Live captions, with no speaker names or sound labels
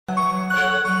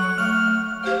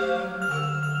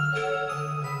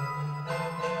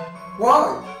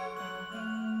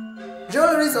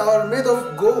Batteries are made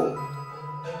of gold.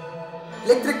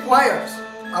 Electric wires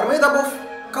are made up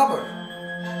of copper.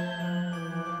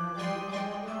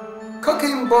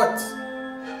 Cooking pots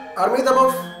are made up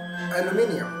of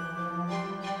aluminium.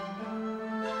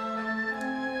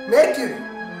 Mercury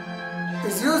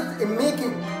is used in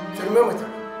making thermometer.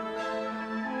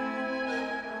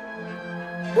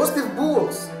 Positive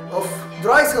poles of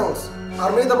dry cells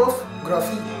are made up of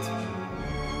graphite.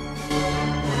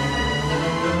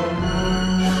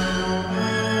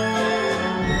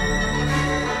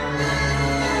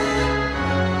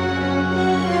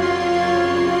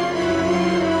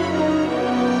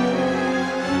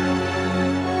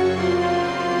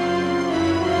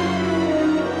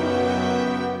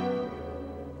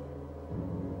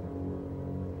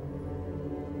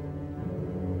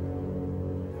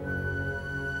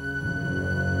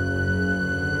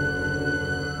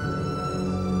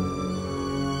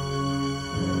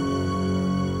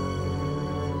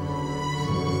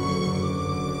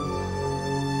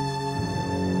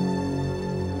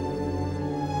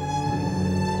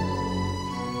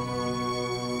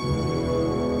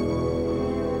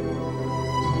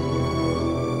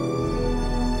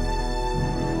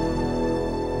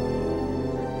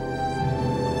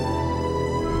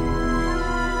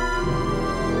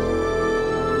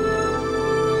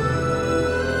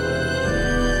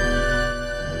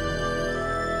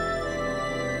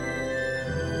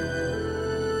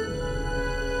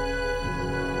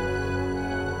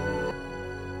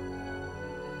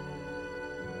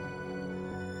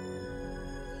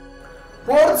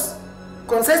 Words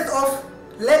consist of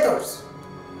letters.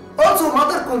 Also,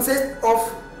 matter consists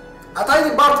of a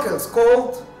tiny particles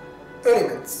called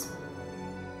elements.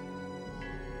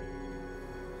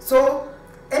 So,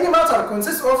 any matter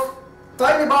consists of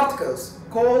tiny particles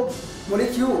called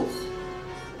molecules.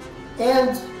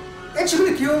 And each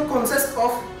molecule consists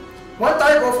of one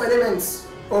type of elements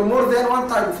or more than one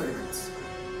type of elements.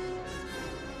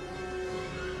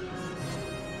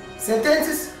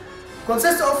 Sentences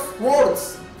consist of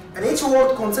words, and each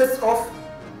word consists of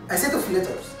a set of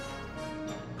letters.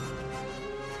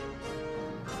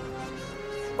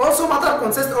 Also, matter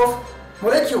consists of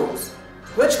molecules,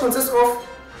 which consist of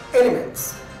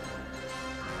elements.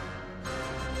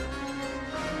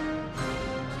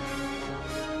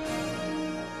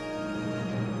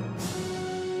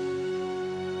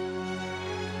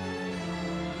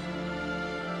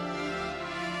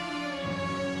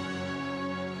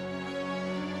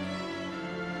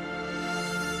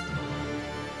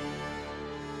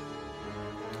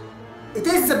 It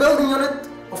is the building unit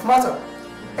of matter,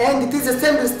 and it is the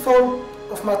simplest form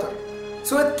of matter,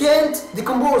 so it can't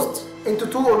decompose into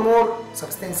two or more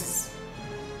substances.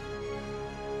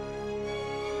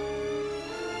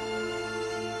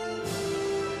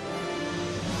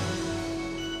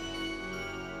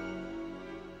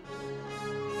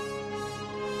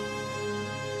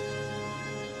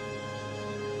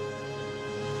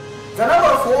 The number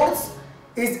of words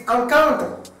is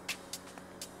uncountable,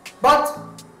 but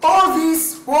all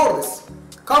these words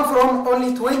come from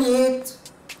only 28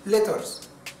 letters.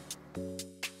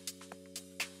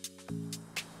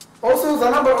 Also, the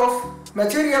number of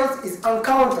materials is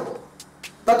uncountable,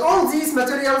 but all these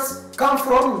materials come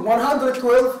from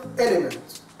 112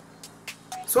 elements.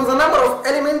 So the number of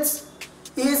elements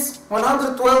is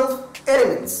 112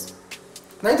 elements.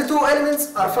 92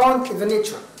 elements are found in the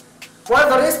nature, while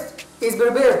the rest is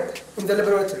prepared in the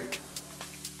laboratory.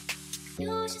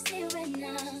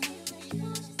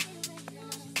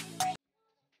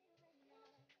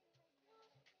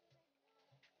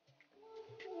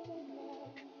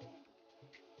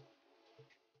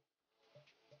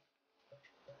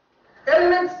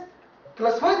 Elements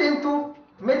classified into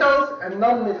metals and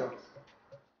non-metals.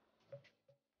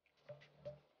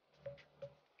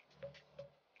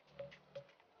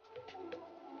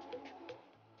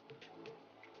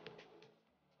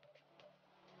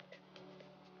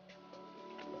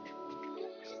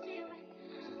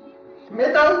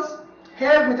 Metals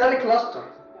have metallic luster,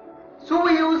 so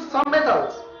we use some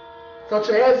metals such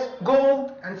as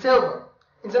gold and silver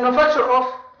in the manufacture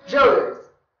of jewelry,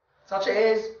 such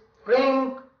as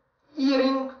ring,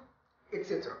 earring,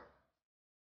 etc.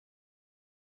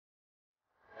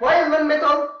 While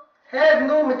non-metal have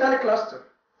no metallic luster,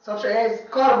 such as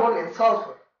carbon and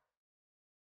sulfur.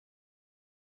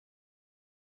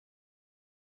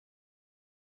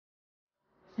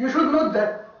 You should note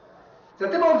that the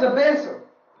tip of the pencil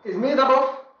is made up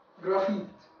of graphite.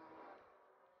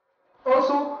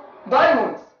 Also,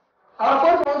 diamonds are a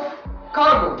form of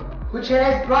carbon which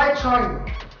has bright shining.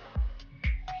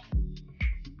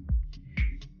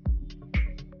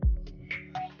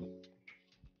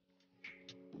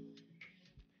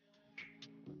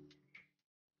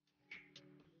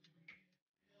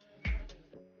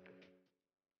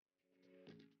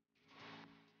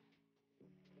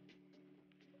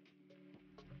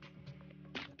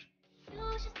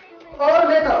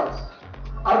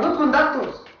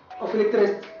 of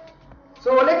electricity.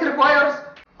 So electric wires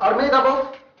are made up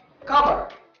of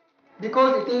copper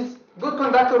because it is good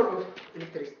conductor of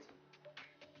electricity.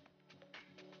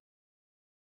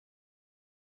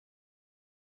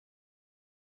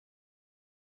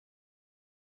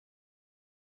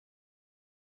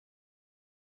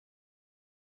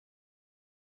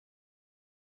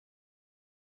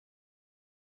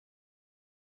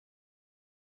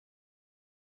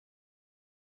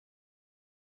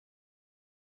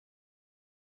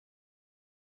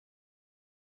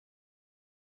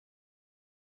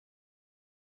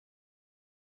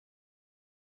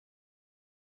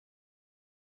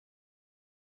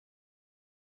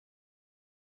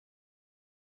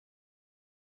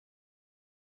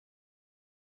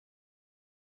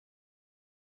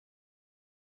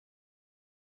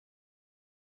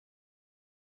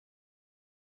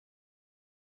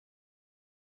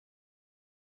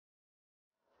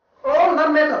 All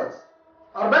non-metals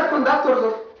are bad conductors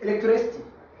of electricity,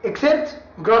 except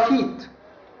graphite.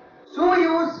 So we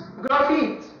use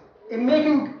graphite in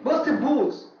making positive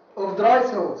poles of dry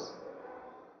cells.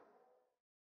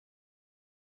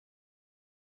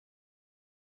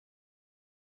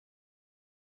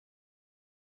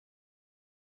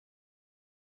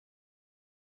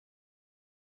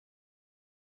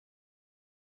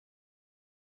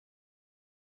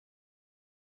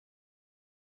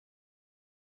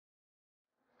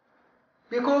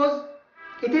 Because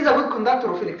it is a good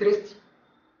conductor of electricity.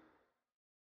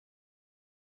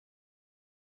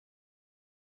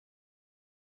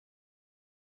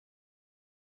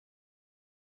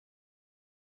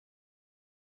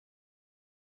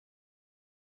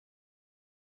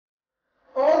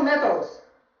 All metals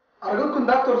are good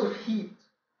conductors of heat.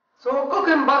 So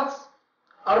cooking pots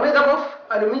are made up of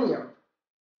aluminium.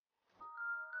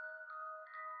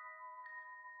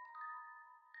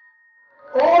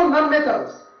 All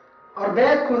non-metals are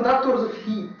bad conductors of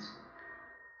heat.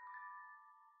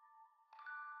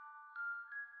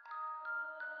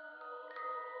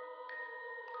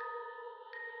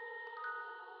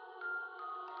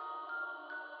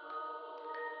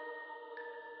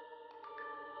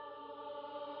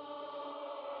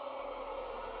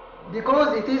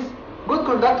 Because it is good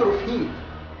conductor of heat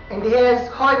and it has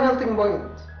high melting point.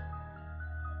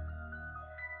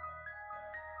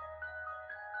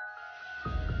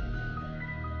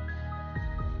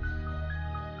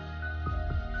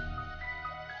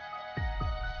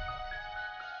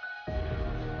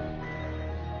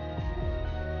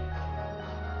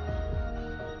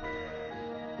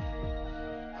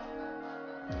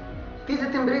 It is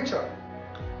the temperature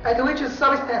at which a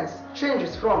substance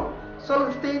changes from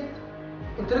solid state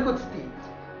into liquid state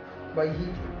by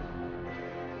heating.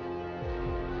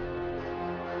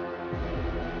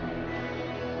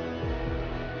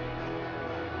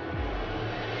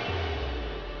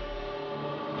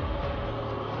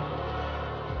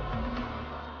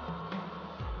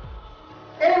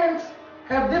 Elements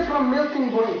have different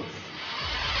melting points.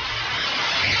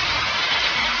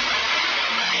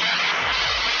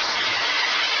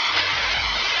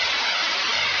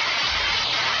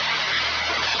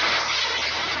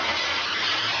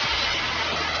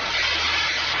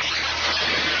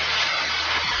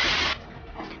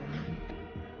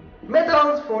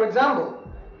 Metals, for example,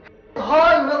 have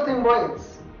high melting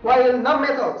points, while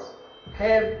non-metals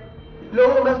have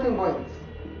low melting points.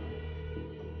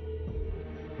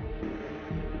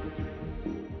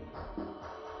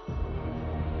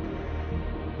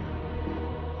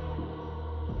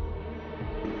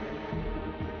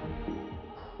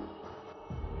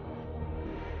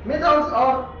 Metals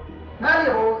are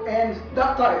malleable and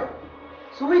ductile,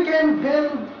 so we can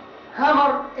bend,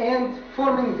 hammer, and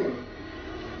forming them.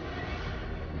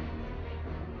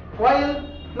 While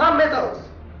non-metals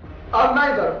are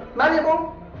neither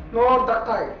malleable nor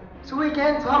ductile, so we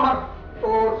can't hammer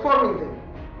or forming them.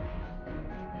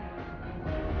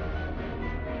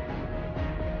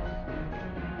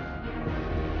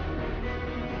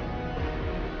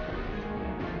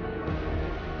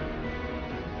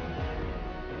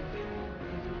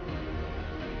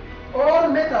 All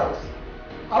metals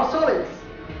are solids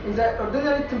in the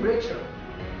ordinary temperature,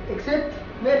 except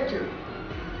mercury.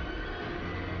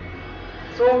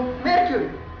 So mercury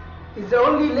is the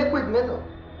only liquid metal.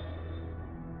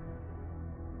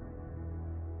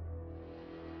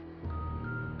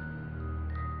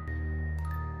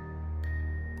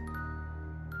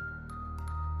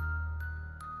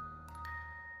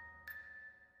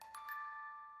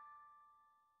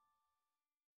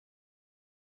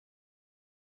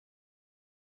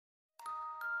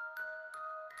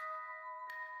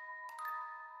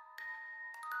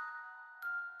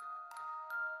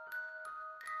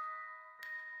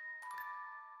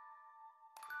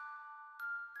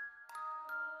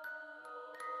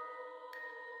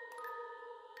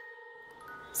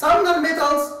 Some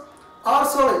nonmetals are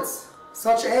solids,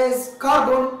 such as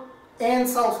carbon and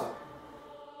sulfur.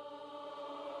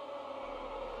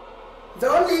 The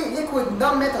only liquid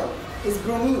nonmetal is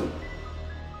bromine.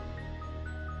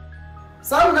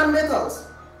 Some nonmetals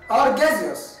are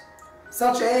gaseous,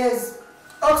 such as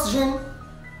oxygen,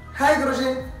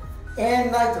 hydrogen,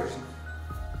 and nitrogen.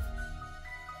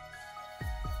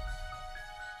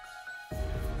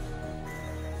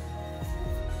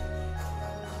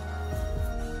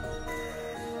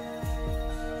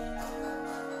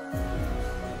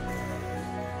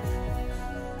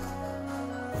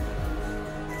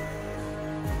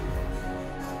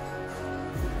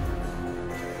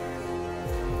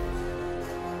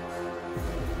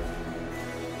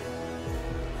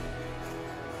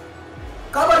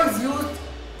 Copper is used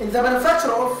in the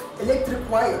manufacture of electric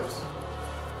wires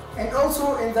and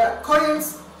also in the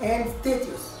coils and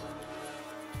statues.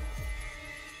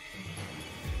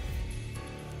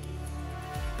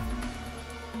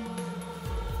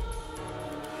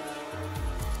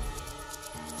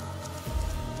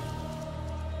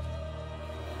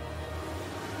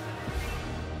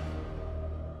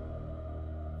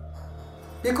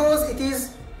 Because it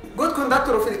is good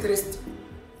conductor of electricity.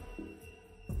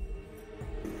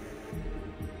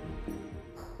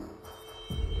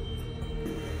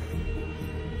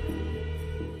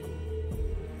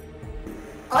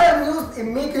 Iron used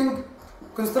in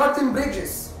constructing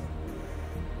bridges,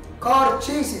 car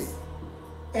chases,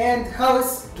 and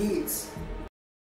house gates.